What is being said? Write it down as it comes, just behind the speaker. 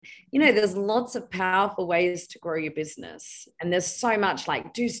there's lots of powerful ways to grow your business. And there's so much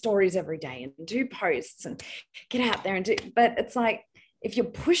like do stories every day and do posts and get out there and do, but it's like, if you're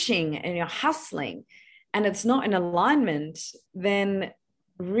pushing and you're hustling and it's not in alignment, then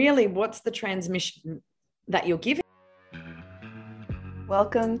really what's the transmission that you're giving?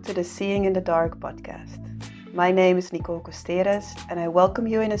 Welcome to the Seeing in the Dark podcast. My name is Nicole Costeres, and I welcome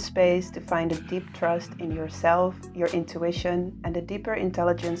you in a space to find a deep trust in yourself, your intuition, and the deeper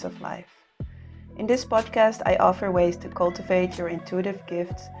intelligence of life. In this podcast, I offer ways to cultivate your intuitive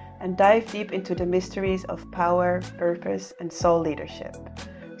gifts and dive deep into the mysteries of power, purpose, and soul leadership,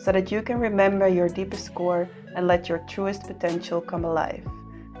 so that you can remember your deepest core and let your truest potential come alive.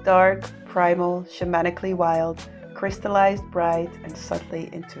 Dark, primal, shamanically wild, crystallized, bright, and subtly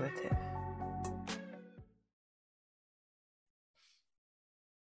intuitive.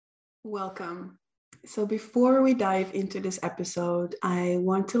 Welcome. So before we dive into this episode, I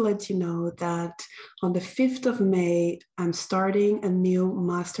want to let you know that on the 5th of May, I'm starting a new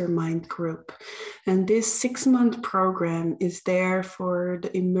mastermind group. And this 6-month program is there for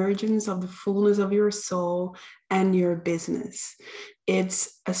the emergence of the fullness of your soul and your business.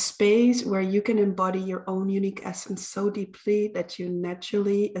 It's a space where you can embody your own unique essence so deeply that you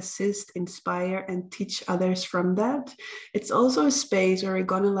naturally assist, inspire, and teach others from that. It's also a space where you're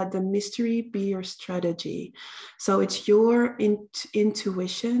going to let the mystery be your strategy. So it's your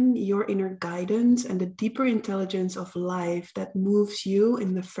intuition, your inner guidance, and the deeper intelligence of life that moves you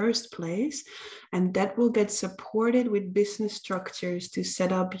in the first place. And that will get supported with business structures to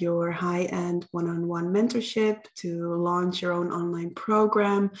set up your high-end one-on-one mentorship, to launch your own online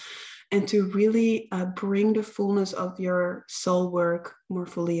program, and to really bring the fullness of your soul work more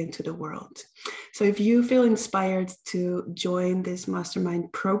fully into the world. So if you feel inspired to join this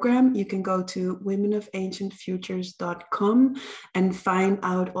mastermind program, you can go to womenofancientfutures.com and find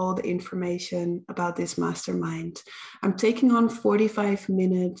out all the information about this mastermind. I'm taking on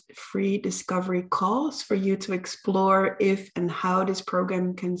 45-minute free discovery calls for you to explore if and how this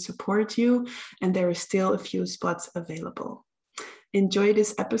program can support you, and there are still a few spots available. Enjoy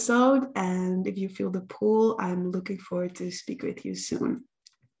this episode, and if you feel the pull, I'm looking forward to speak with you soon.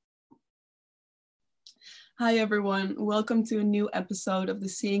 Hi everyone, welcome to a new episode of the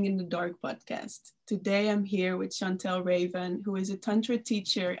Seeing in the Dark podcast. Today I'm here with Chantel Raven, who is a Tantra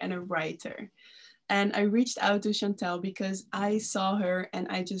teacher and a writer. And I reached out to Chantel because I saw her and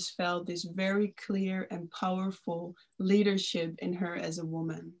I just felt this very clear and powerful leadership in her as a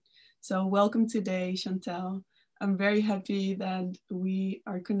woman. So welcome today, Chantel. I'm very happy that we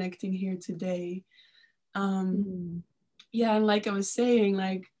are connecting here today. Yeah, and like I was saying,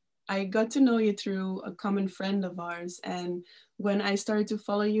 I got to know you through a common friend of ours. And when I started to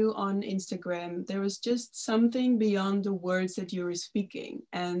follow you on Instagram, there was just something beyond the words that you were speaking.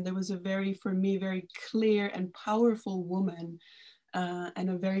 And there was for me, very clear and powerful woman and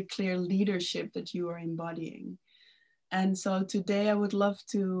a very clear leadership that you are embodying. And so today I would love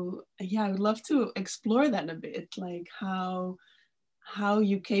to explore that a bit, like how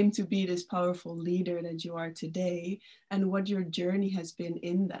you came to be this powerful leader that you are today and what your journey has been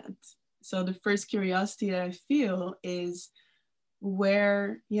in that. So the first curiosity that I feel is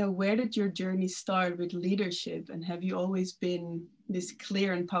where did your journey start with leadership, and have you always been this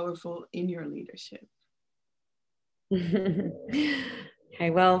clear and powerful in your leadership? Okay,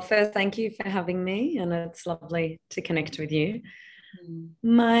 well, first, thank you for having me, and it's lovely to connect with you.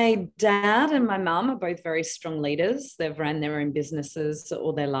 My dad and my mum are both very strong leaders. They've ran their own businesses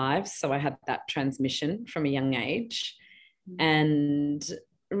all their lives, so I had that transmission from a young age. And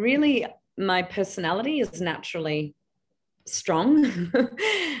really, my personality is naturally strong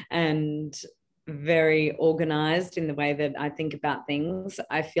and very organized in the way that I think about things.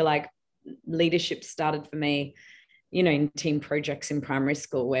 I feel like leadership started for me in team projects in primary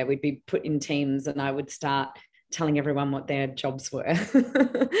school, where we'd be put in teams and I would start telling everyone what their jobs were.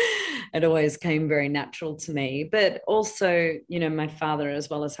 It always came very natural to me. But also, my father, as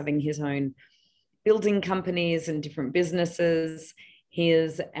well as having his own building companies and different businesses, he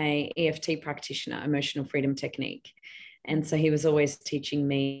is an EFT practitioner, emotional freedom technique. And so he was always teaching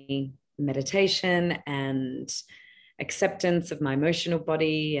me meditation and acceptance of my emotional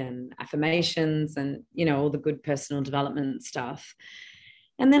body and affirmations and, all the good personal development stuff.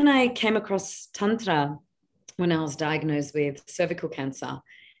 And then I came across Tantra when I was diagnosed with cervical cancer.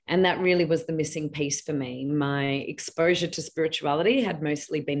 And that really was the missing piece for me. My exposure to spirituality had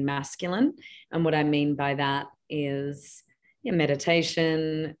mostly been masculine. And what I mean by that is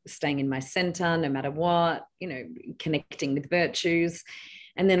meditation, staying in my center, no matter what, connecting with virtues.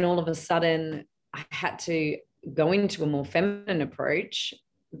 And then all of a sudden I had to go into a more feminine approach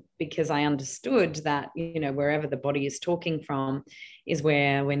because I understood that, wherever the body is talking from is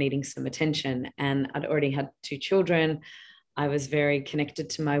where we're needing some attention. And I'd already had 2 children. I was very connected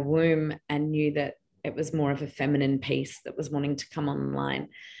to my womb and knew that it was more of a feminine piece that was wanting to come online.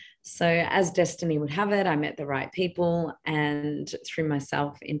 So as destiny would have it, I met the right people and threw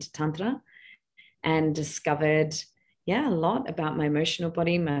myself into Tantra and discovered, a lot about my emotional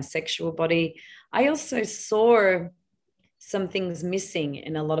body, my sexual body. I also saw some things missing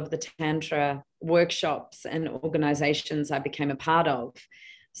in a lot of the Tantra workshops and organizations I became a part of.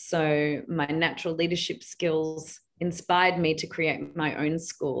 So my natural leadership skills inspired me to create my own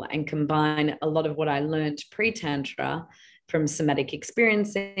school and combine a lot of what I learned pre-Tantra from somatic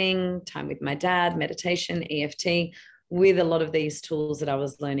experiencing, time with my dad, meditation, EFT, with a lot of these tools that I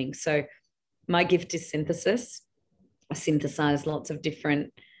was learning. So my gift is synthesis. I synthesize lots of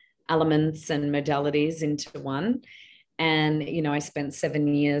different elements and modalities into one. And, I spent 7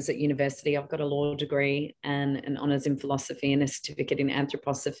 years at university. I've got a law degree and an honors in philosophy and a certificate in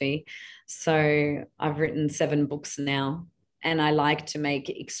anthroposophy. So I've written 7 books now. And I like to make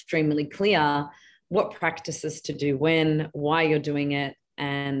it extremely clear what practices to do when, why you're doing it,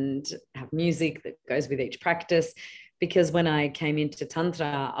 and have music that goes with each practice. Because when I came into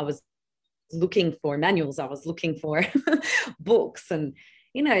Tantra, I was looking for manuals, I was looking for books, and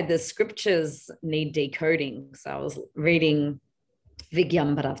the scriptures need decoding. So I was reading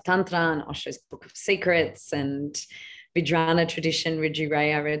Vigyambhara Tantra and Osho's Book of Secrets and Vajrayana tradition, Riju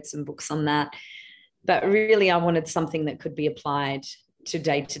Ray. I read some books on that. But really, I wanted something that could be applied to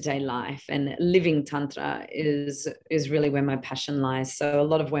day-to-day life, and living Tantra is really where my passion lies. So a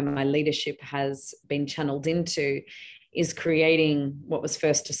lot of where my leadership has been channeled into is creating what was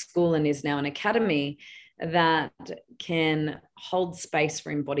first a school and is now an academy that can hold space for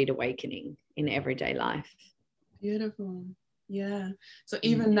embodied awakening in everyday life. Beautiful. Yeah. So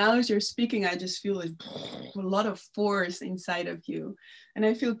even now as you're speaking, I just feel a lot of force inside of you. And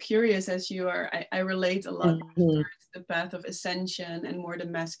I feel curious as you are, I relate a lot towards the path of ascension and more the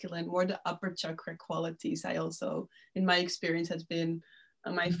masculine, more the upper chakra qualities. I also, in my experience, has been,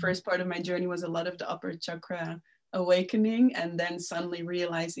 my first part of my journey was a lot of the upper chakra awakening, and then suddenly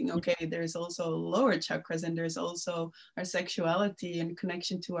realizing, okay, there's also lower chakras, and there's also our sexuality and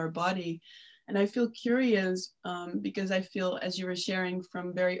connection to our body. And I feel curious because I feel, as you were sharing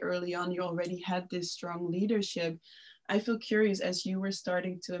from very early on, you already had this strong leadership. I feel curious, as you were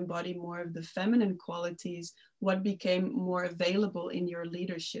starting to embody more of the feminine qualities, what became more available in your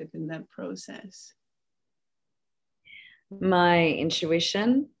leadership in that process? My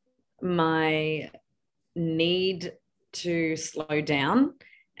intuition, my need to slow down,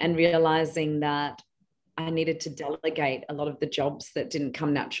 and realizing that I needed to delegate a lot of the jobs that didn't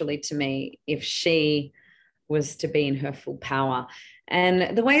come naturally to me if she was to be in her full power.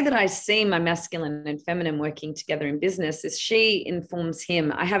 And the way that I see my masculine and feminine working together in business is she informs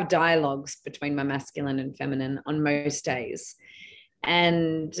him. I have dialogues between my masculine and feminine on most days.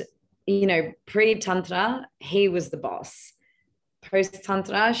 And, pre-Tantra, he was the boss.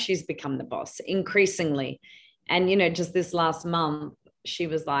 Post-Tantra, she's become the boss increasingly. And, just this last month, she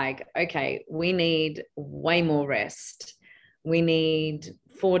was like, okay, we need way more rest. We need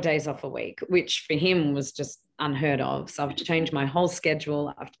 4 days off a week, which for him was just unheard of. So I've changed my whole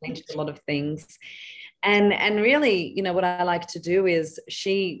schedule. I've changed a lot of things. And really, what I like to do is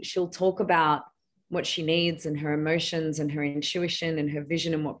she'll talk about what she needs and her emotions and her intuition and her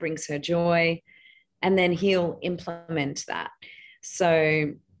vision and what brings her joy. And then he'll implement that.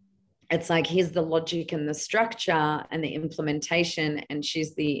 So it's like he's the logic and the structure and the implementation, and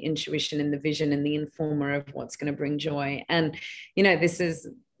she's the intuition and the vision and the informer of what's going to bring joy. And, this is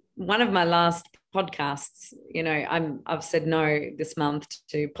one of my last podcasts. I've said no this month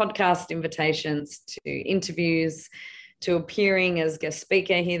to podcast invitations, to interviews, to appearing as guest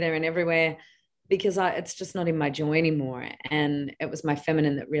speaker here, there, and everywhere, because it's just not in my joy anymore. And it was my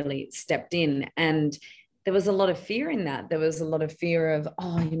feminine that really stepped in. And there was a lot of fear in that. There was a lot of fear of,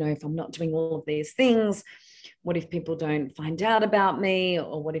 if I'm not doing all of these things, what if people don't find out about me?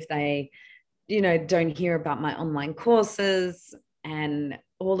 Or what if they, don't hear about my online courses and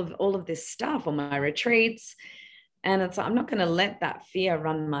all of this stuff, or my retreats? And it's like, I'm not going to let that fear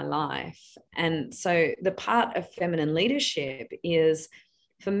run my life. And so the part of feminine leadership is,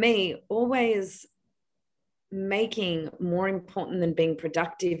 for me, always making more important than being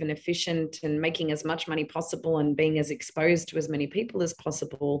productive and efficient and making as much money possible and being as exposed to as many people as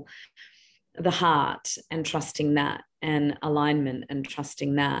possible, the heart, and trusting that, and alignment and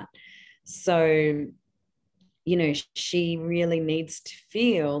trusting that. So, she really needs to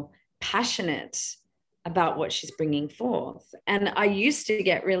feel passionate about what she's bringing forth. And I used to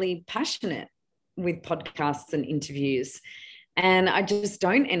get really passionate with podcasts and interviews, and I just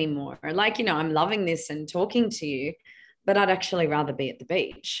don't anymore. Like, you know, I'm loving this and talking to you, but I'd actually rather be at the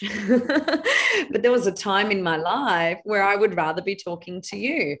beach. But there was a time in my life where I would rather be talking to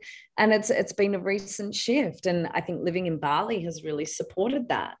you. And it's been a recent shift. And I think living in Bali has really supported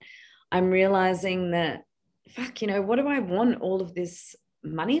that. I'm realizing that, fuck, you know, what do I want all of this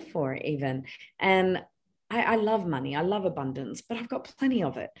money for even? And I love money. I love abundance, but I've got plenty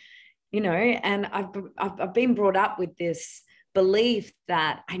of it, you know, and I've been brought up with this belief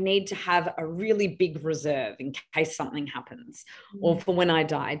that I need to have a really big reserve in case something happens, or for when I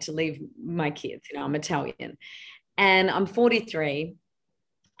die to leave my kids. You know, I'm Italian and I'm 43.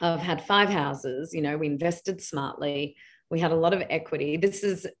 I've had 5 houses, you know, we invested smartly. We had a lot of equity. This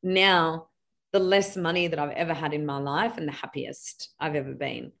is now the less money that I've ever had in my life and the happiest I've ever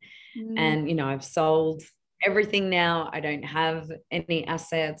been. And, you know, I've sold everything now. I don't have any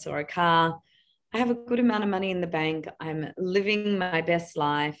assets or a car. I have a good amount of money in the bank. I'm living my best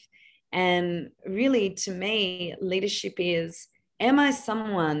life. And really, to me, leadership is, am I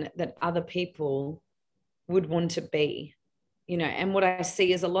someone that other people would want to be? You know, and what I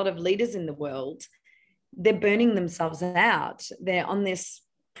see is a lot of leaders in the world, they're burning themselves out. They're on this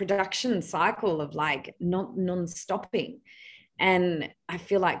production cycle of like non-stopping. And I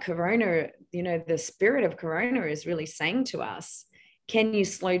feel like Corona, you know, the spirit of Corona is really saying to us, can you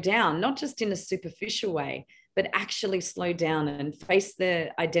slow down, not just in a superficial way, but actually slow down and face the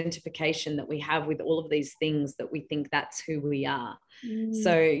identification that we have with all of these things that we think that's who we are.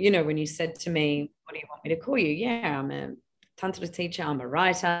 So, you know, when you said to me, what do you want me to call you? Yeah, I'm a Tantra teacher, I'm a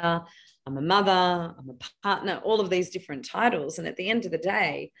writer, I'm a mother, I'm a partner, all of these different titles. And at the end of the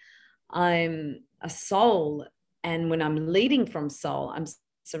day, I'm a soul. And when I'm leading from soul, I'm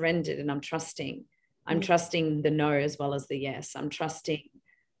surrendered and I'm trusting. I'm trusting the no as well as the yes. I'm trusting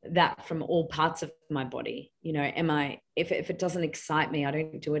that from all parts of my body. You know, if it doesn't excite me, I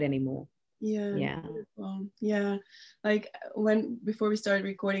don't do it anymore. Yeah. Beautiful. Yeah. Like before we started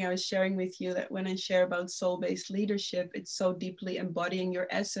recording, I was sharing with you that when I share about soul-based leadership, it's so deeply embodying your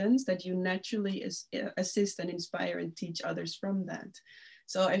essence that you naturally assist and inspire and teach others from that.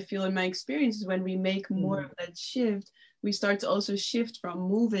 So I feel in my experiences, when we make more of that shift, we start to also shift from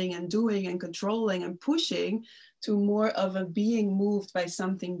moving and doing and controlling and pushing to more of a being moved by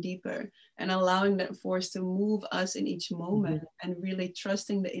something deeper and allowing that force to move us in each moment and really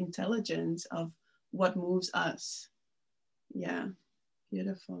trusting the intelligence of what moves us. Yeah,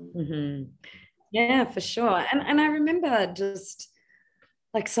 beautiful. Yeah, for sure. And I remember just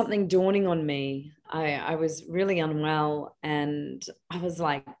like something dawning on me. I was really unwell and I was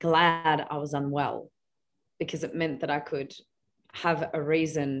like glad I was unwell, because it meant that I could have a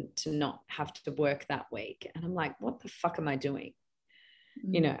reason to not have to work that week. And I'm like, what the fuck am I doing?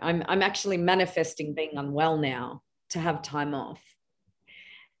 You know, I'm actually manifesting being unwell now to have time off.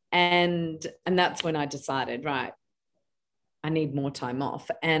 And that's when I decided, right, I need more time off.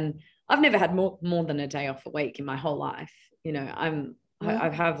 And I've never had more than a day off a week in my whole life. You know, I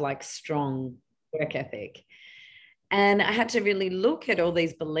have like strong work ethic. And I had to really look at all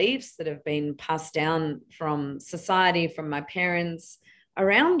these beliefs that have been passed down from society, from my parents,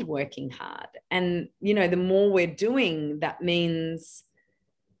 around working hard. And, you know, the more we're doing, that means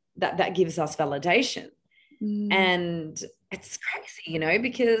that gives us validation. And it's crazy, you know,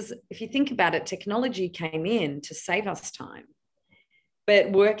 because if you think about it, technology came in to save us time.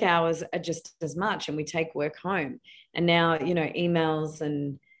 But work hours are just as much, and we take work home. And now, you know, emails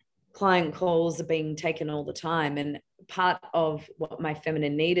and client calls are being taken all the time. And part of what my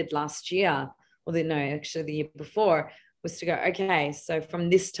feminine needed last year, actually the year before, was to go, okay, so from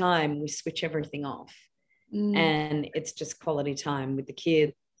this time we switch everything off. And it's just quality time with the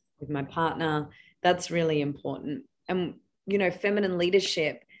kids, with my partner. That's really important. And, you know, feminine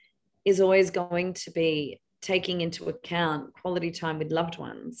leadership is always going to be taking into account quality time with loved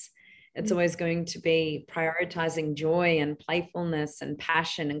ones. It's always going to be prioritizing joy and playfulness and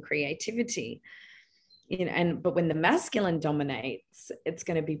passion and creativity. You know, but when the masculine dominates, it's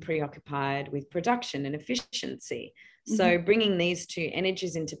going to be preoccupied with production and efficiency. So bringing these two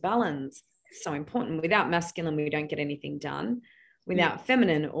energies into balance is so important. Without masculine, we don't get anything done. Without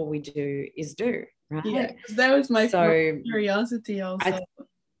feminine, all we do is do, right? Yeah, that was my curiosity also.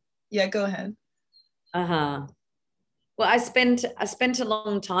 Yeah, go ahead. Well, I spent a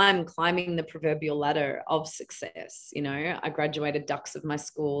long time climbing the proverbial ladder of success. You know, I graduated dux of my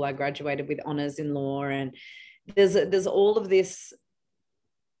school. I graduated with honors in law, and there's all of these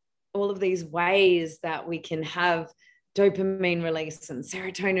ways that we can have dopamine release and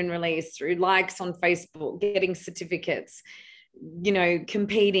serotonin release through likes on Facebook, getting certificates,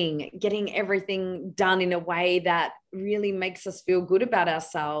 competing, getting everything done in a way that really makes us feel good about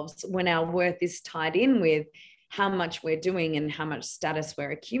ourselves, when our worth is tied in with how much we're doing and how much status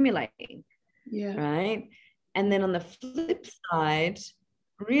we're accumulating. Yeah. Right. And then on the flip side,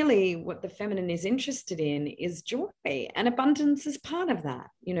 really what the feminine is interested in is joy, and abundance is part of that.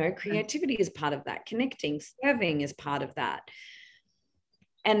 Creativity is part of that. Connecting, serving is part of that.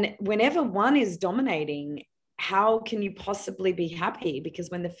 And whenever one is dominating, how can you possibly be happy? Because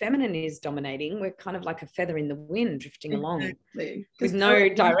when the feminine is dominating, we're kind of like a feather in the wind, drifting along with no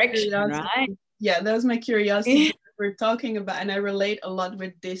direction, right? Yeah, that was my curiosity. We're talking about, and I relate a lot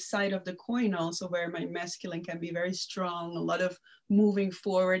with this side of the coin also, where my masculine can be very strong, a lot of moving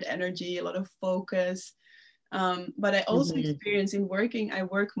forward energy, a lot of focus. But I also experience in working, I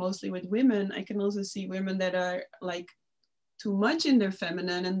work mostly with women. I can also see women that are like too much in their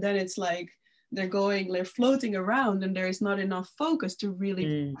feminine, and then it's like they're floating around, and there is not enough focus to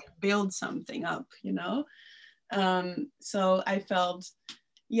really build something up, so I felt,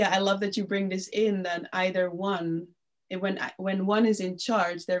 I love that you bring this in, that either one, when one is in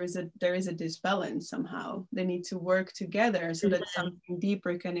charge, there is a disbalance somehow. They need to work together so that something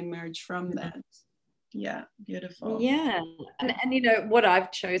deeper can emerge from that. Yeah, beautiful. Yeah. And what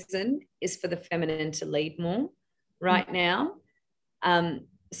I've chosen is for the feminine to lead more right now.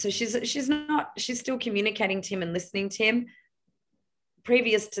 So she's still communicating to him and listening to him.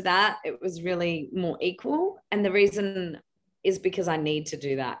 Previous to that, it was really more equal. And the reason is because I need to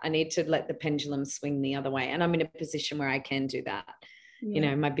do that. I need to let the pendulum swing the other way. And I'm in a position where I can do that.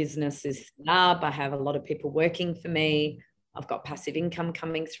 Yeah. My business is up. I have a lot of people working for me. I've got passive income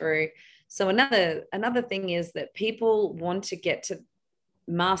coming through. So another thing is that people want to get to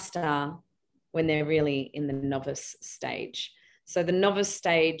master when they're really in the novice stage. So the novice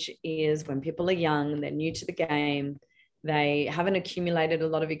stage is when people are young, they're new to the game, they haven't accumulated a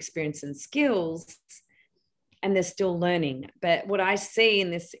lot of experience and skills, and they're still learning. But what I see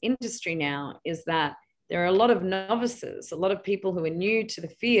in this industry now is that there are a lot of novices, a lot of people who are new to the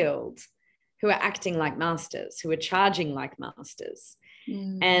field, who are acting like masters, who are charging like masters.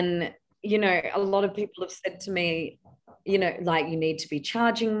 And, a lot of people have said to me, like, you need to be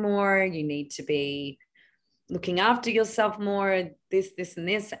charging more, you need to be looking after yourself more, this, and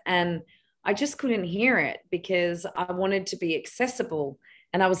this. And I just couldn't hear it, because I wanted to be accessible,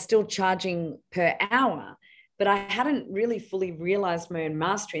 and I was still charging per hour, but I hadn't really fully realized my own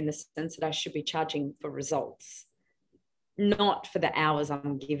mastery in the sense that I should be charging for results, not for the hours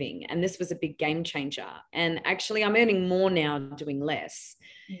I'm giving. And this was a big game changer. And actually I'm earning more now doing less.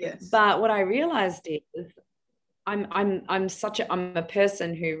 Yes. But what I realized is I'm a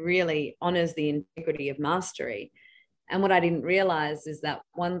person who really honors the integrity of mastery. And what I didn't realize is that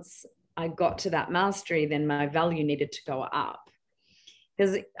once I got to that mastery, then my value needed to go up.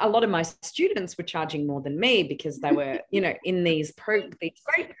 Because a lot of my students were charging more than me, because they were, in these great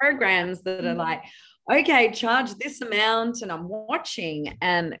programs that are like, okay, charge this amount. And I'm watching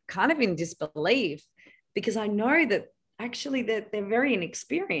and kind of in disbelief, because I know that actually they're very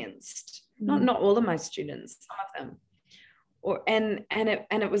inexperienced. Not all of my students, some of them. And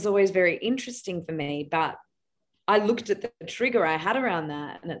it was always very interesting for me. But I looked at the trigger I had around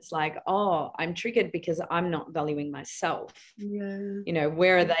that, and it's like, oh, I'm triggered because I'm not valuing myself. Yeah.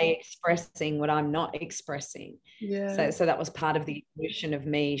 Where are they expressing what I'm not expressing? Yeah. So that was part of the evolution of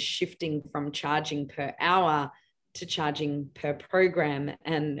me shifting from charging per hour to charging per program,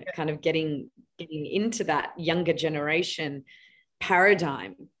 and kind of getting into that younger generation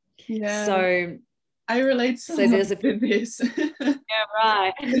paradigm. Yeah. So I relate so much to this. Yeah,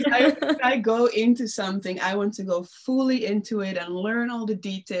 right. If I go into something, I want to go fully into it and learn all the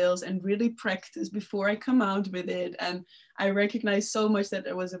details and really practice before I come out with it. And I recognize so much that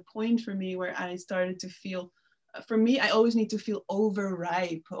there was a point for me where I started to feel, for me, I always need to feel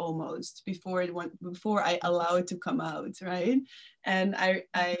overripe almost before I allow it to come out, right? And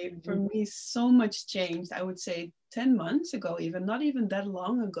for me, so much changed. I would say 10 months ago, even not even that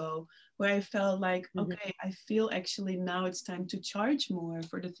long ago, where I felt like, okay, I feel actually now it's time to charge more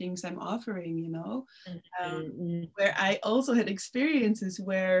for the things I'm offering, where I also had experiences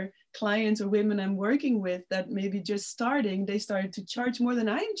where clients or women I'm working with that maybe just starting, they started to charge more than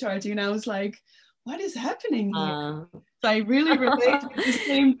I'm charging. And I was like, what is happening here? So I really relate to the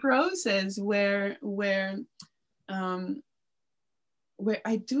same process where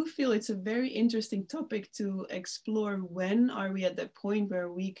I do feel it's a very interesting topic to explore. When are we at that point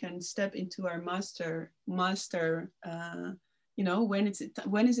where we can step into our master, when is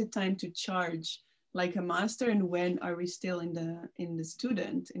it time to charge like a master, and when are we still in the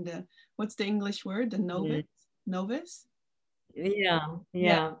student, in the, what's the English word, the novice? Novice? Yeah, Yeah,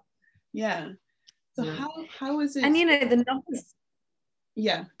 yeah. yeah. So Yeah. how is it? And the novice.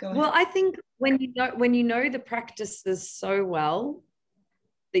 Yeah, go ahead. Well, I think when you know the practices so well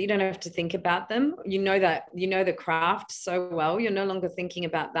that you don't have to think about them, you know the craft so well, you're no longer thinking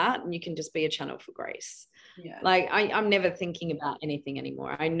about that, and you can just be a channel for grace. Yeah. Like I'm never thinking about anything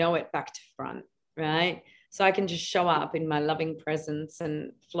anymore. I know it back to front, right? So I can just show up in my loving presence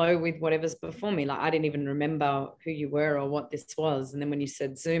and flow with whatever's before me. Like I didn't even remember who you were or what this was. And then when you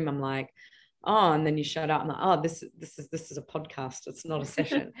said Zoom, I'm like, oh, and then you showed up. I'm like, oh, this is a podcast. It's not a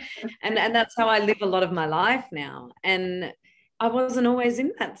session. and that's how I live a lot of my life now. And I wasn't always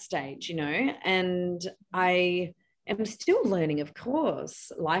in that stage, and I am still learning, of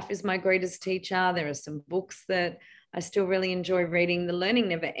course. Life is my greatest teacher. There are some books that I still really enjoy reading. The learning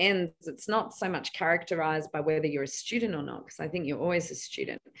never ends. It's not so much characterized by whether you're a student or not, because I think you're always a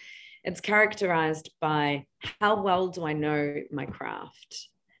student. It's characterized by how well do I know my craft?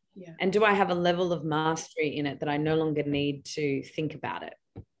 Yeah. And do I have a level of mastery in it that I no longer need to think about it,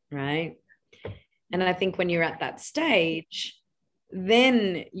 right? And I think when you're at that stage,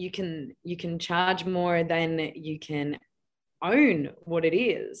 then you can charge more than you can own what it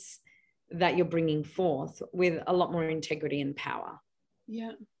is that you're bringing forth with a lot more integrity and power.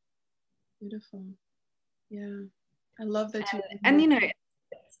 Yeah, beautiful. Yeah, I love that you. And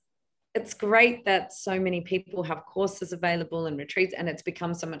it's great that so many people have courses available and retreats, and it's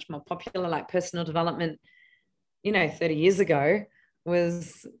become so much more popular. Like personal development, 30 years ago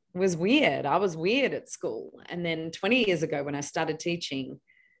was weird. I was weird at school. And then 20 years ago, when I started teaching,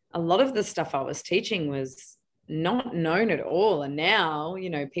 a lot of the stuff I was teaching was not known at all. And now,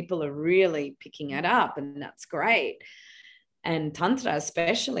 people are really picking it up, and that's great. And Tantra,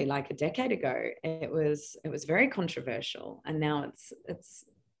 especially like a decade ago, it was very controversial. And now it's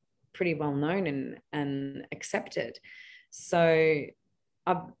pretty well known and accepted. So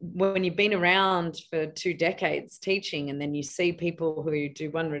when you've been around for 2 decades teaching, and then you see people who do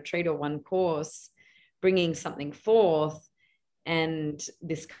one retreat or one course bringing something forth, and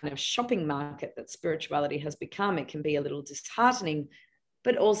this kind of shopping market that spirituality has become, it can be a little disheartening,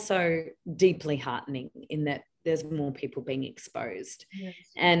 but also deeply heartening in that there's more people being exposed. Yes.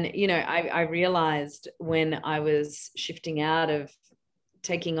 And, I realized when I was shifting out of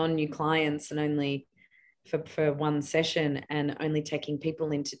taking on new clients and only for one session and only taking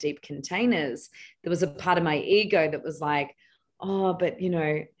people into deep containers, there was a part of my ego that was like, oh, but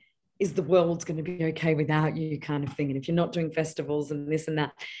is the world going to be okay without you, kind of thing? And if you're not doing festivals and this and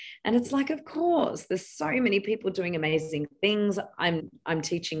that. And it's like, of course, there's so many people doing amazing things. I'm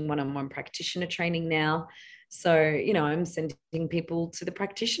teaching one-on-one practitioner training now. So, I'm sending people to the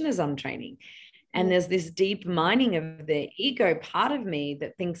practitioners I'm training. And there's this deep mining of the ego part of me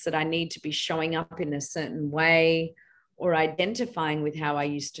that thinks that I need to be showing up in a certain way or identifying with how I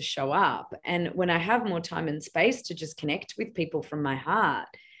used to show up. And when I have more time and space to just connect with people from my heart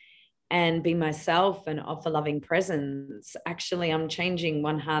and be myself and offer loving presence, actually I'm changing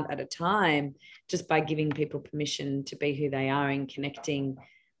one heart at a time just by giving people permission to be who they are and connecting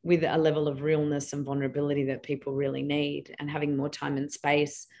with a level of realness and vulnerability that people really need, and having more time and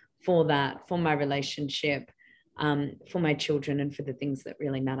space for that, for my relationship, for my children, and for the things that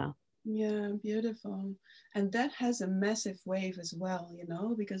really matter. Yeah, beautiful. And that has a massive wave as well,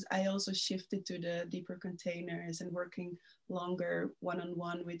 because I also shifted to the deeper containers and working longer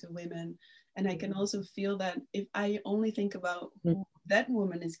one-on-one with the women. And I can also feel that if I only think about who that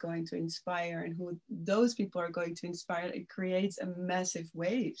woman is going to inspire and who those people are going to inspire, it creates a massive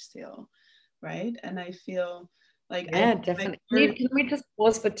wave still, right? And I feel like definitely. Can we just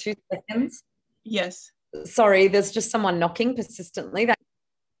pause for 2 seconds? Yes. Sorry, there's just someone knocking persistently.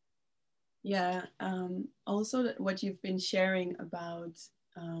 Yeah. Also, what you've been sharing about,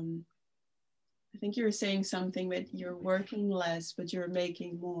 I think you were saying something that you're working less, but you're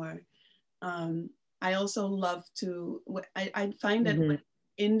making more. I also love to, I find that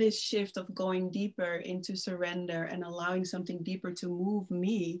in this shift of going deeper into surrender and allowing something deeper to move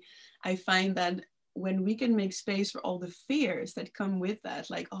me, I find that when we can make space for all the fears that come with that,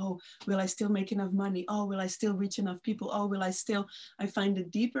 like, oh, will I still make enough money? Oh, will I still reach enough people? Oh, I find the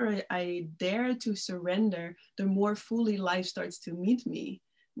deeper I dare to surrender, the more fully life starts to meet me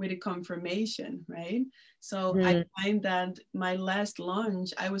with a confirmation, right? So I find that my last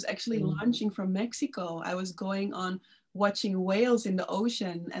launch, I was actually launching from Mexico. I was going on watching whales in the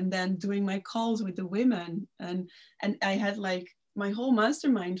ocean and then doing my calls with the women. And I had like my whole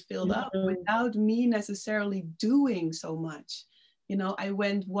mastermind filled up without me necessarily doing so much, You know, I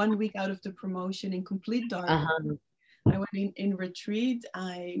went 1 week out of the promotion in complete darkness. I went in retreat.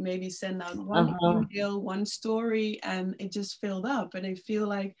 I maybe sent out one email, one story, and it just filled up. And I feel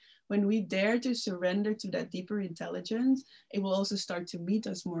like when we dare to surrender to that deeper intelligence, it will also start to meet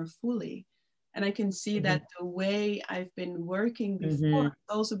us more fully. And I can see that the way I've been working before,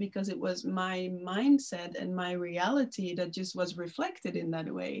 also because it was my mindset and my reality that just was reflected in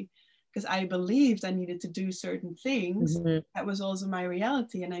that way. Because I believed I needed to do certain things. That was also my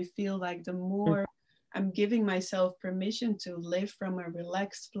reality. And I feel like the more I'm giving myself permission to live from a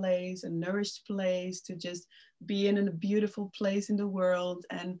relaxed place, a nourished place, to just be in a beautiful place in the world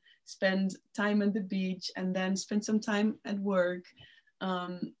and spend time at the beach and then spend some time at work,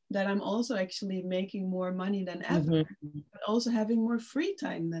 that I'm also actually making more money than ever, but also having more free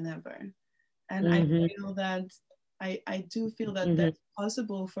time than ever. And I feel that I do feel that that's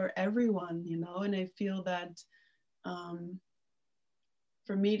possible for everyone, you know, and I feel that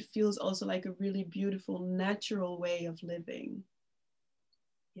for me, it feels also like a really beautiful, natural way of living.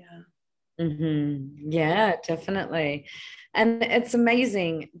 Yeah. Yeah, definitely. And it's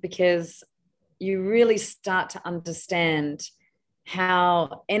amazing because you really start to understand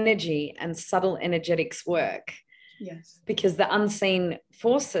how energy and subtle energetics work. Yes. Because the unseen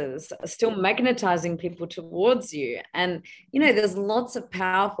forces are still magnetizing people towards you. And, you know, there's lots of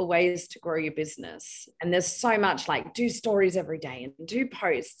powerful ways to grow your business. And there's so much like do stories every day and do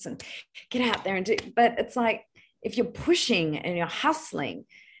posts and get out there and do. But it's like if you're pushing and you're hustling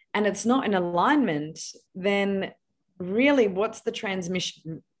and it's not in alignment, then really what's the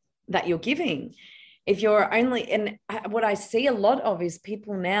transmission that you're giving? If you're only, and what I see a lot of is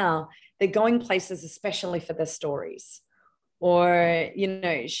people now, they're going places especially for their stories, or, you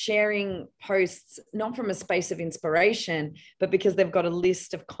know, sharing posts, not from a space of inspiration, but because they've got a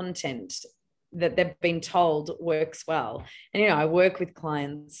list of content that they've been told works well. And, you know, I work with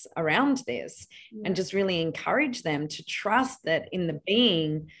clients around this and just really encourage them to trust that in the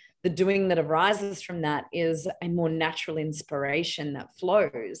being, the doing that arises from that is a more natural inspiration that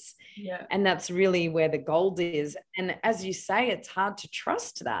flows. Yeah. And that's really where the gold is. And as you say, it's hard to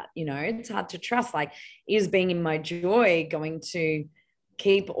trust that, you know, it's hard to trust, like, is being in my joy going to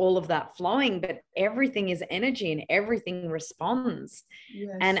keep all of that flowing? But everything is energy and everything responds.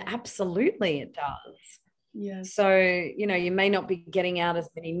 Yes. And absolutely it does. Yes. So, you know, you may not be getting out as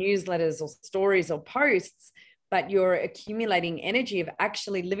many newsletters or stories or posts, but you're accumulating energy of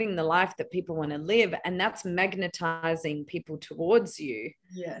actually living the life that people want to live. And that's magnetizing people towards you.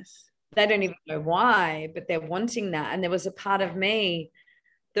 Yes. They don't even know why, but they're wanting that. And there was a part of me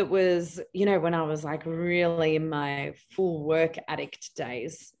that was, you know, when I was like really in my full work addict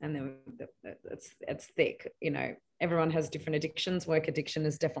days, and it's thick, you know, everyone has different addictions. Work addiction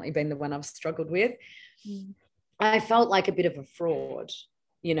has definitely been the one I've struggled with. I felt like a bit of a fraud.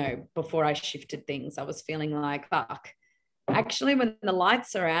 You know, before I shifted things, I was feeling like, fuck, actually, when the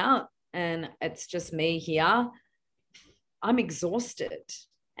lights are out and it's just me here, I'm exhausted.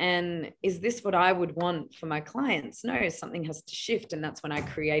 And is this what I would want for my clients? No, something has to shift. And that's when I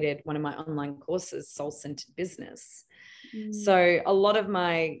created one of my online courses, Soul-Centered Business. So a lot of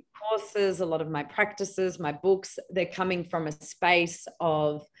my courses, a lot of my practices, my books, they're coming from a space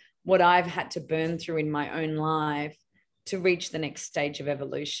of what I've had to burn through in my own life to reach the next stage of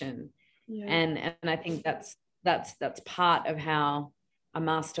evolution. And I think that's part of how a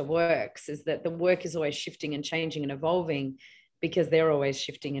master works, is that the work is always shifting and changing and evolving, because they're always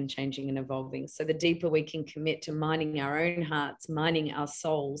shifting and changing and evolving. So the deeper we can commit to mining our own hearts, mining our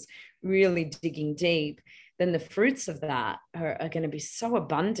souls, really digging deep, then the fruits of that are going to be so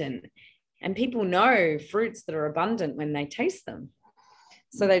abundant. And people know fruits that are abundant when they taste them.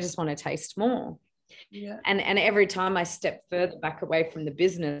 So they just want to taste more. And every time I step further back away from the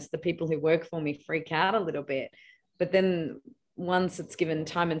business, the people who work for me freak out a little bit. But then once it's given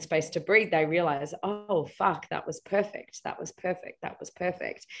time and space to breathe, they realize, oh, fuck, that was perfect. That was perfect. That was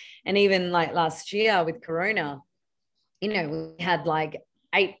perfect. And even like last year with Corona, you know, we had like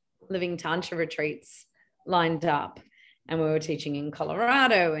 8 living Tantra retreats lined up. And we were teaching in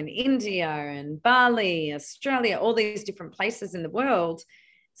Colorado and India and Bali, Australia, all these different places in the world.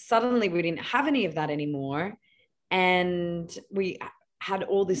 Suddenly we didn't have any of that anymore. And we had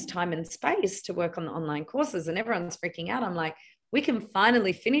all this time and space to work on the online courses, and everyone's freaking out. I'm like, we can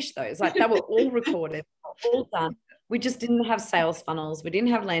finally finish those. Like, they were all recorded, all done. We just didn't have sales funnels. We didn't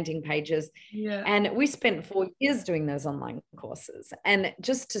have landing pages. And we spent 4 years doing those online courses. And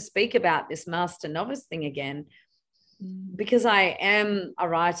just to speak about this Master Novice thing again, because I am a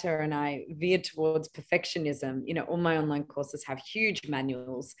writer and I veer towards perfectionism, you know, all my online courses have huge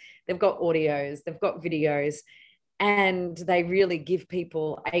manuals. They've got audios, they've got videos. And they really give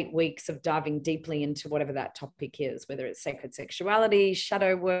people 8 weeks of diving deeply into whatever that topic is, whether it's sacred sexuality,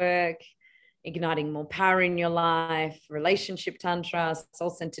 shadow work, igniting more power in your life, relationship tantra,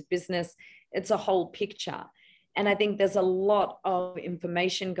 soul-centered business. It's a whole picture. And I think there's a lot of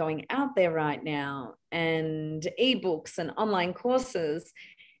information going out there right now, and ebooks and online courses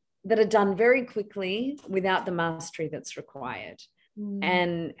that are done very quickly without the mastery that's required.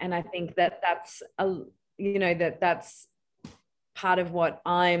 And I think that's that's part of what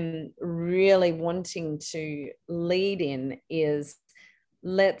I'm really wanting to lead in, is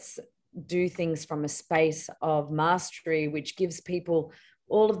let's do things from a space of mastery, which gives people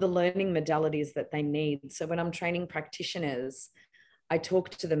all of the learning modalities that they need. So when I'm training practitioners, I talk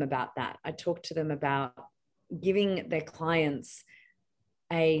to them about that. I talk to them about giving their clients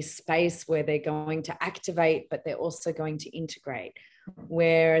a space where they're going to activate, but they're also going to integrate,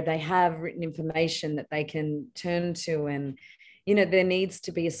 where they have written information that they can turn to. And, there needs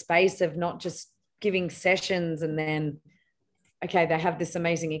to be a space of not just giving sessions and then, okay, they have this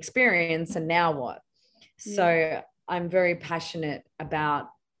amazing experience and now what? Yeah. So I'm very passionate about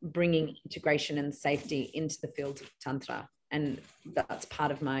bringing integration and safety into the field of Tantra. And that's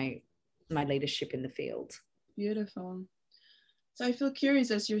part of my leadership in the field. Beautiful. So I feel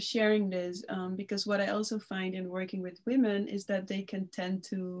curious as you're sharing this, because what I also find in working with women is that they can tend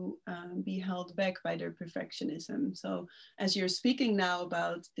to be held back by their perfectionism. So as you're speaking now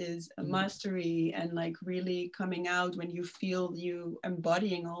about this mastery and like really coming out when you feel you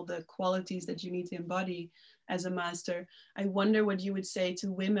embodying all the qualities that you need to embody as a master, I wonder what you would say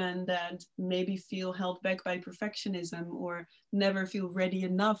to women that maybe feel held back by perfectionism or never feel ready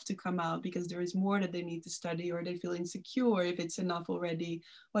enough to come out because there is more that they need to study, or they feel insecure if it's enough already.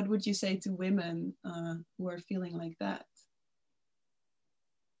 What would you say to women who are feeling like that?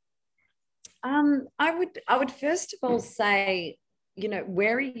 I would first of all say,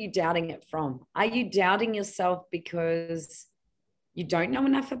 where are you doubting it from? Are you doubting yourself because you don't know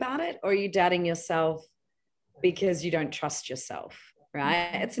enough about it, or are you doubting yourself because you don't trust yourself,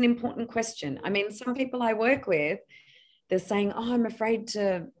 right? It's an important question. I mean, some people I work with, they're saying, oh, I'm afraid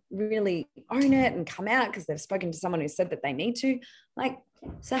to really own it and come out because they've spoken to someone who said that they need to. Like,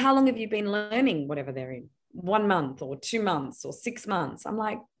 so how long have you been learning whatever they're in? 1 month or 2 months or 6 months? I'm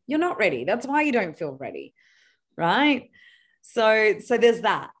like, you're not ready. That's why you don't feel ready, right? So there's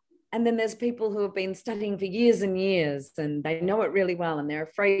that. And then there's people who have been studying for years and years and they know it really well and they're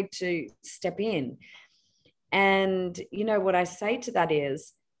afraid to step in. And, what I say to that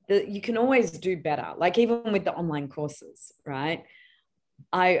is that you can always do better. Like even with the online courses, right?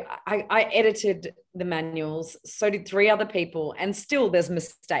 I edited the manuals. So did 3 other people. And still there's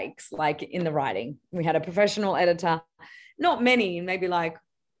mistakes like in the writing. We had a professional editor, not many, maybe like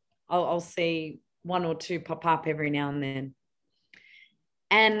I'll see 1 or 2 pop up every now and then.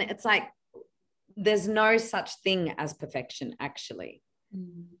 And it's like, there's no such thing as perfection, actually.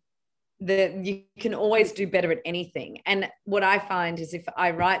 That you can always do better at anything. And what I find is if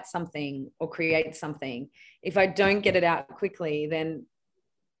I write something or create something, if I don't get it out quickly, then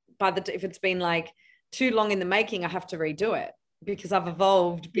if it's been like too long in the making, I have to redo it because I've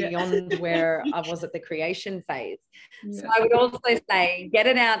evolved beyond where I was at the creation phase. So I would also say, get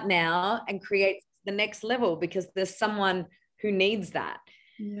it out now and create the next level because there's someone who needs that.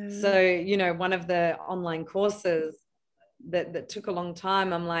 So, one of the online courses that took a long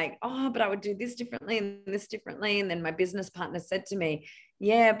time, I'm like, oh, but I would do this differently and this differently. And then my business partner said to me,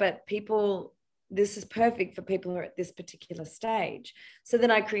 yeah, but this is perfect for people who are at this particular stage. So then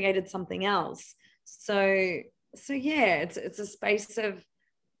I created something else. So yeah, it's a space of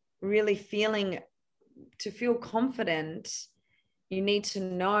really to feel confident. You need to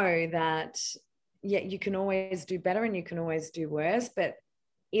know that, you can always do better and you can always do worse, but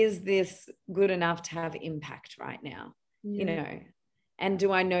is this good enough to have impact right now? And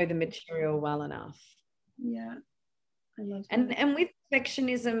do I know the material well enough? I love that. And with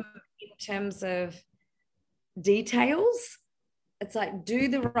perfectionism in terms of details, it's like do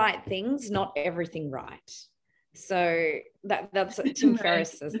the right things, not everything right. So that's what Tim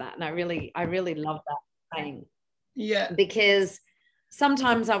Ferriss says that, and I really love that saying. Because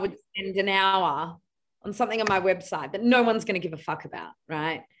sometimes I would spend an hour on something on my website that no one's going to give a fuck about,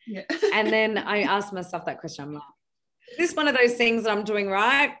 right? And then I ask myself that question. I'm like, is this one of those things that I'm doing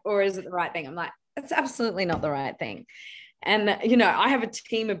right, or is it the right thing? I'm like, it's absolutely not the right thing. And, I have a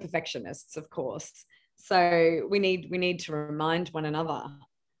team of perfectionists, of course. So we need to remind one another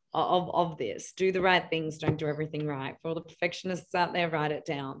of this. Do the right things, don't do everything right. For all the perfectionists out there, write it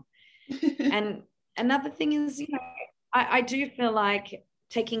down. And another thing is, I do feel like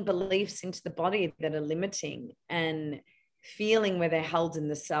taking beliefs into the body that are limiting and feeling where they're held in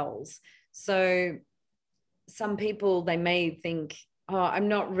the cells. So some people, they may think, oh, I'm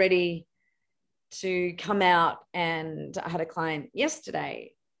not ready to come out. And I had a client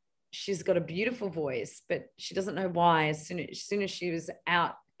yesterday. She's got a beautiful voice, but she doesn't know why. As soon as she was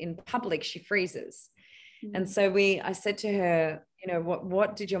out in public, she freezes. And so I said to her, you know,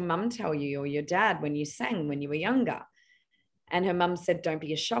 what did your mum tell you or your dad when you sang when you were younger? And her mum said, don't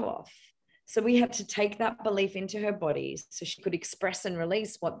be a show off. So we had to take that belief into her body so she could express and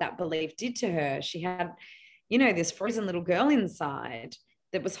release what that belief did to her. She had, you know, this frozen little girl inside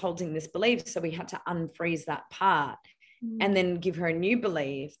that was holding this belief. So we had to unfreeze that part and then give her a new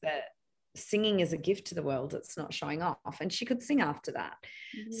belief that singing is a gift to the world. It's not showing off. And she could sing after that.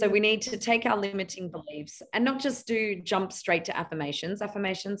 So we need to take our limiting beliefs and not just jump straight to affirmations.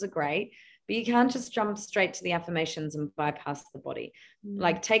 Affirmations are great, but you can't just jump straight to the affirmations and bypass the body.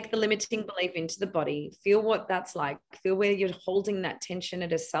 Like, take the limiting belief into the body, feel what that's like, feel where you're holding that tension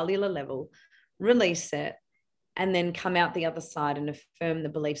at a cellular level, release it, and then come out the other side and affirm the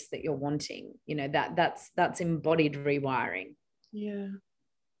beliefs that you're wanting. You know, that's embodied rewiring. Yeah,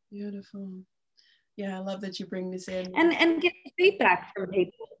 beautiful. Yeah, I love that you bring this in. And get feedback from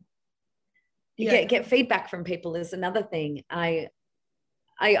people. Yeah. Get feedback from people is another thing. I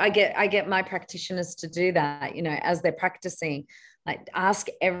get my practitioners to do that, you know, as they're practicing, like ask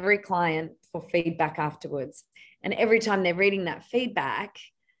every client for feedback afterwards. And every time they're reading that feedback,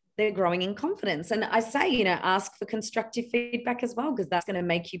 they're growing in confidence. And I say, you know, ask for constructive feedback as well, because that's going to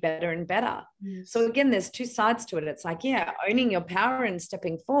make you better and better. Yes. So again, there's two sides to it. It's like, yeah, owning your power and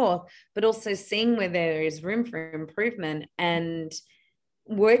stepping forth, but also seeing where there is room for improvement and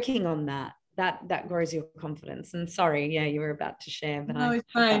working on that. That grows your confidence. And sorry, yeah, you were about to share, but no,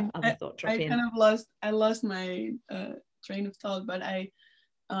 it's fine. Other thought drop in. I lost my train of thought, but I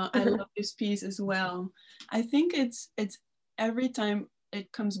love this piece as well. I think it's every time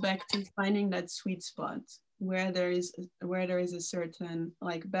it comes back to finding that sweet spot where there is a certain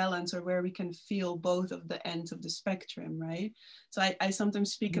like balance, or where we can feel both of the ends of the spectrum, right? So I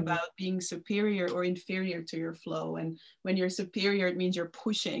sometimes speak about being superior or inferior to your flow. And when you're superior, it means you're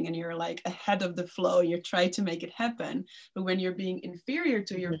pushing and you're like ahead of the flow, you're trying to make it happen. But when you're being inferior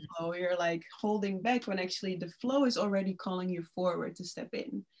to your flow, you're like holding back, when actually the flow is already calling you forward to step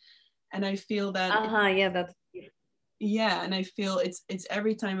in. And I feel that and I feel it's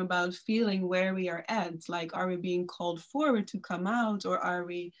every time about feeling where we are at. Like, are we being called forward to come out, or are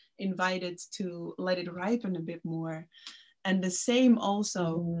we invited to let it ripen a bit more? And the same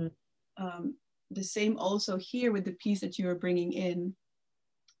also here with the piece that you are bringing in.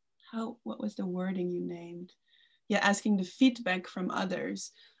 What was the wording you named? Yeah, asking the feedback from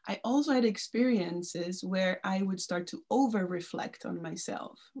others. I also had experiences where I would start to over-reflect on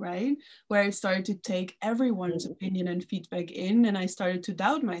myself, right? Where I started to take everyone's opinion and feedback in, and I started to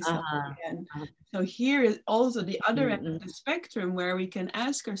doubt myself again. So here is also the other end of the spectrum, where we can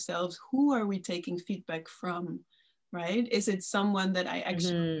ask ourselves, who are we taking feedback from, right? Is it someone that I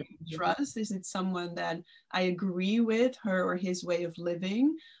actually trust? Is it someone that I agree with, her or his way of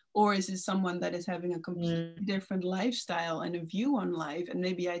living? Or is it someone that is having a completely different lifestyle and a view on life, and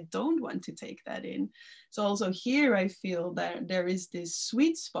maybe I don't want to take that in? So also here I feel that there is this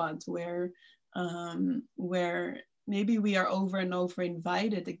sweet spot where maybe we are over and over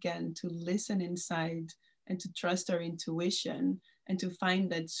invited again to listen inside and to trust our intuition and to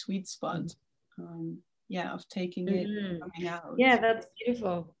find that sweet spot of taking it and coming out. Yeah, that's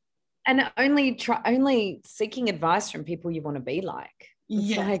beautiful. And only seeking advice from people you want to be like.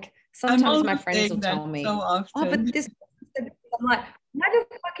 It's like sometimes my friends will tell me, so often. oh, but this, I'm like, why the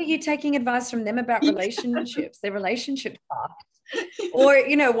fuck are you taking advice from them about relationships? Their relationship sucks. Or,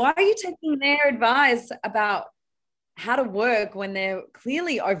 you know, why are you taking their advice about how to work when they're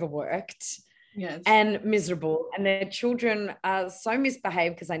clearly overworked and miserable, and their children are so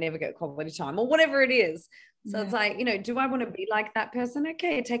misbehaved because they never get quality time or whatever it is? So it's like, you know, do I want to be like that person?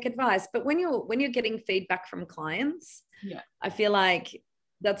 Okay, take advice. But when you're getting feedback from clients, I feel like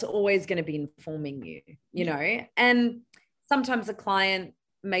that's always going to be informing you, you know. And sometimes a client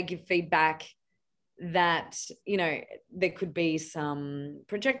may give feedback that, you know, there could be some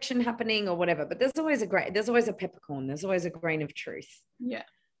projection happening or whatever, but there's always a peppercorn, there's always a grain of truth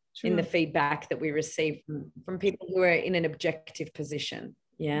in the feedback that we receive from people who are in an objective position.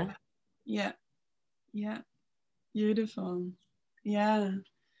 Yeah, beautiful.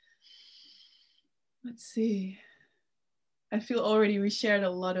 Let's see. I feel already we shared a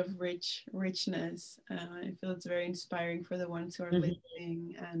lot of richness. I feel it's very inspiring for the ones who are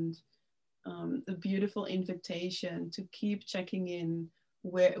listening, and a beautiful invitation to keep checking in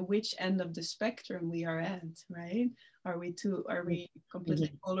which end of the spectrum we are at, right? Are we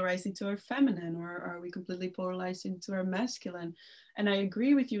completely polarized into our feminine, or are we completely polarized into our masculine? And I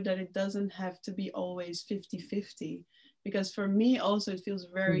agree with you that it doesn't have to be always 50-50, because for me also it feels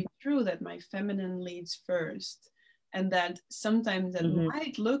very true that my feminine leads first. And that sometimes that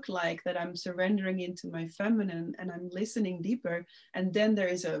might look like that I'm surrendering into my feminine and I'm listening deeper. And then there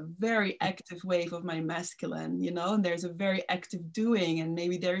is a very active wave of my masculine, you know, and there's a very active doing. And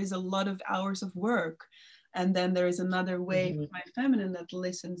maybe there is a lot of hours of work. And then there is another wave of my feminine that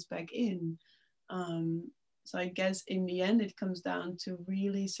listens back in. So I guess in the end, it comes down to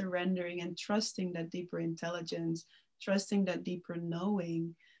really surrendering and trusting that deeper intelligence, trusting that deeper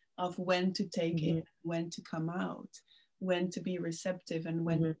knowing of when to take in, when to come out, when to be receptive and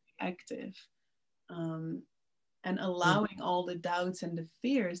when to be active, and allowing all the doubts and the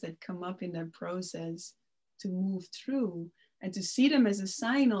fears that come up in that process to move through, and to see them as a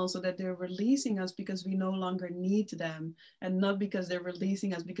sign also that they're releasing us because we no longer need them, and not because they're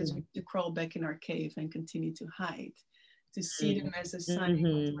releasing us because we need to crawl back in our cave and continue to hide. To see them as a sign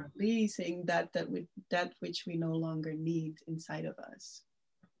of releasing that which we no longer need inside of us.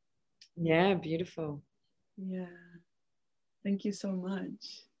 Yeah, beautiful. Yeah. Thank you so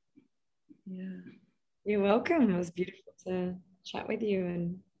much. Yeah. You're welcome. It was beautiful to chat with you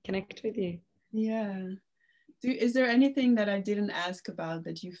and connect with you. Yeah. Is there anything that I didn't ask about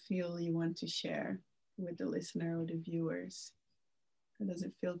that you feel you want to share with the listener or the viewers? Or does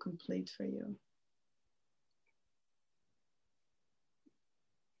it feel complete for you?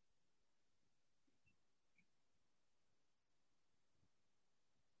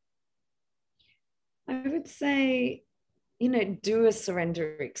 I would say, do a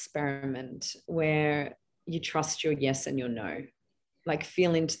surrender experiment where you trust your yes and your no. Like,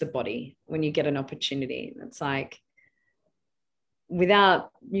 feel into the body when you get an opportunity. It's like,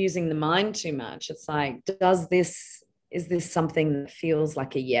 without using the mind too much, it's like, is this something that feels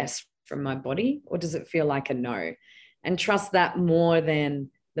like a yes from my body, or does it feel like a no? And trust that more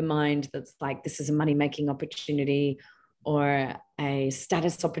than the mind that's like, this is a money-making opportunity or a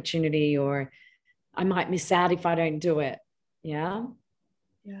status opportunity, or I might miss out if I don't do it. Yeah.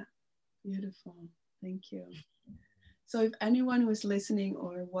 Yeah. Beautiful. Thank you. So if anyone who's listening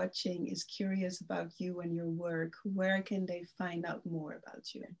or watching is curious about you and your work, where can they find out more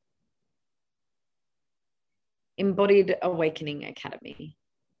about you? Embodied Awakening Academy.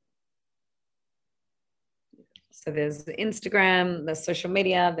 So there's Instagram, there's social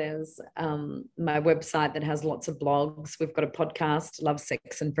media, there's my website that has lots of blogs. We've got a podcast, Love,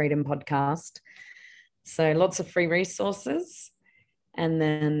 Sex and Freedom podcast. So lots of free resources. And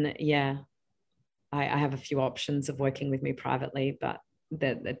then, yeah, I have a few options of working with me privately, but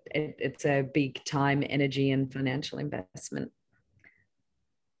it's a big time, energy, and financial investment.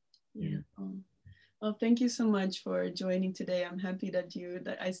 Yeah. Well, thank you so much for joining today. I'm happy that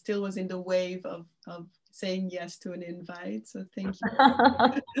I still was in the wave of saying yes to an invite. So thank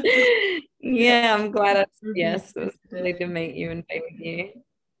you. Yeah, I'm glad I said yes. It was lovely to meet you and be with you.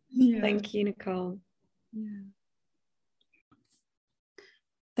 Yeah. Thank you, Nicole. Yeah.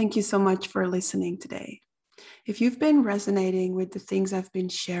 Thank you so much for listening today. If you've been resonating with the things I've been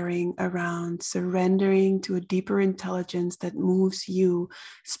sharing around surrendering to a deeper intelligence that moves you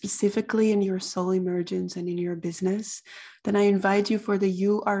specifically in your soul emergence and in your business, then I invite you for the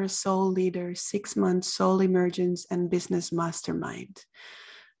You Are a Soul Leader 6-month soul emergence and business mastermind.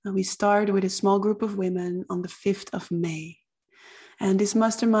 We start with a small group of women on the 5th of May. And this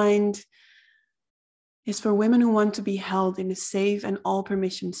mastermind is for women who want to be held in a safe and all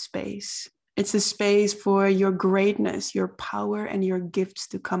permission space. It's a space for your greatness, your power, and your gifts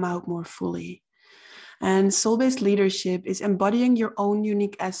to come out more fully. And soul-based leadership is embodying your own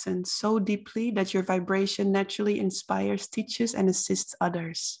unique essence so deeply that your vibration naturally inspires, teaches, and assists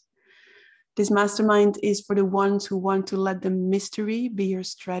others. This mastermind is for the ones who want to let the mystery be your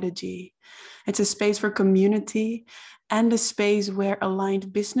strategy. It's a space for community and a space where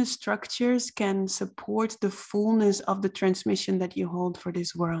aligned business structures can support the fullness of the transmission that you hold for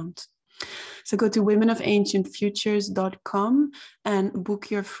this world. So go to womenofancientfutures.com and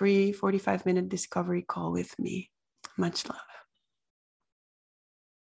book your free 45-minute discovery call with me. Much love.